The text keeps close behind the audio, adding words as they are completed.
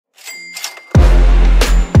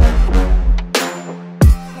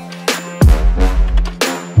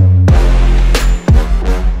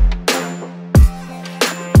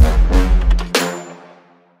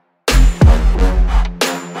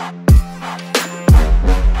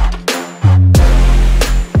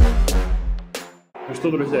что,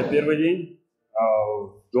 друзья, первый день.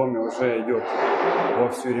 В доме уже идет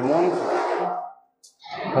вовсю ремонт.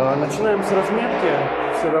 Начинаем с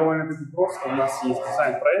разметки. Все довольно-таки просто. У нас есть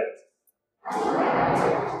дизайн-проект.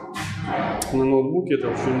 На ноутбуке это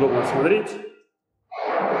очень удобно смотреть.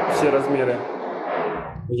 Все размеры,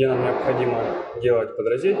 где нам необходимо делать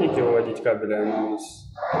подрозетники, выводить кабели, у нас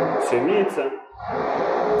все имеется.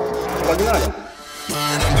 Погнали!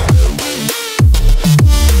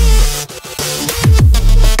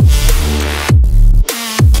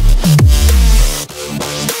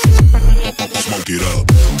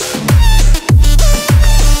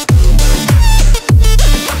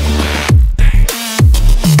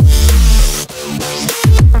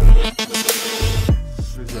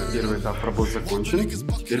 Первый этап работ закончен.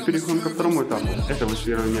 Теперь переходим ко второму этапу. Это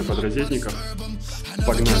вышвирование подрозетников.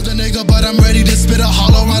 Погнали!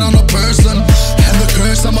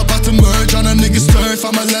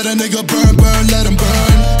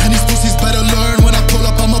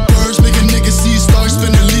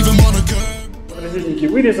 Подрозетники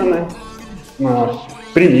вырезаны,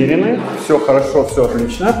 примерены, все хорошо, все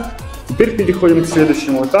отлично. Теперь переходим к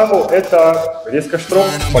следующему этапу. Это резка штрок.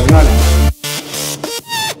 Погнали!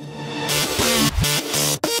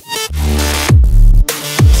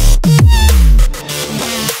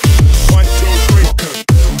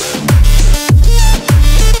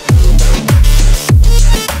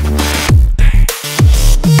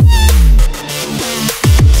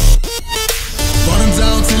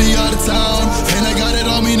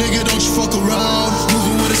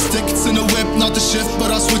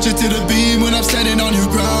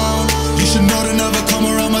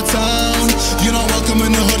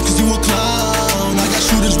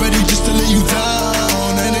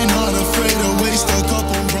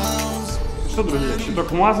 Что, друзья,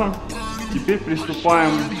 щиток вмазан. Теперь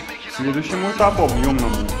приступаем к следующему этапу,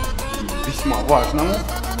 объемному и весьма важному.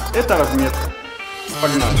 Это разметка.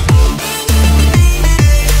 Погнали!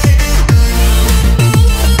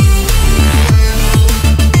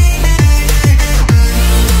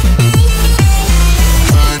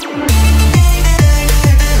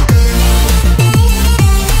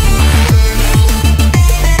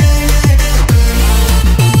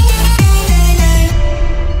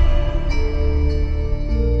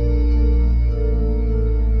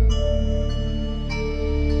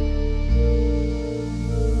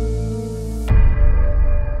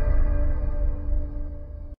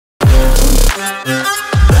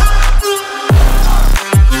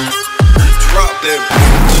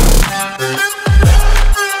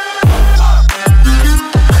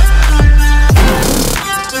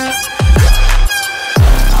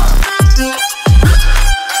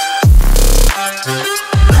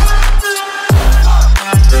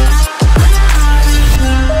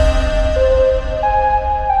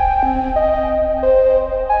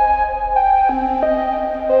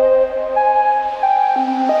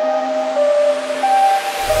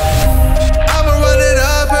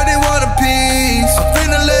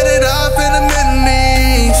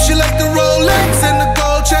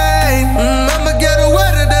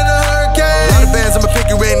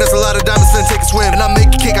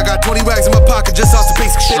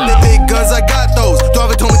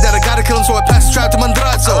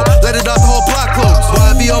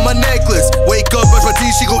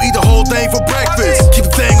 She gon' eat the whole thing for breakfast.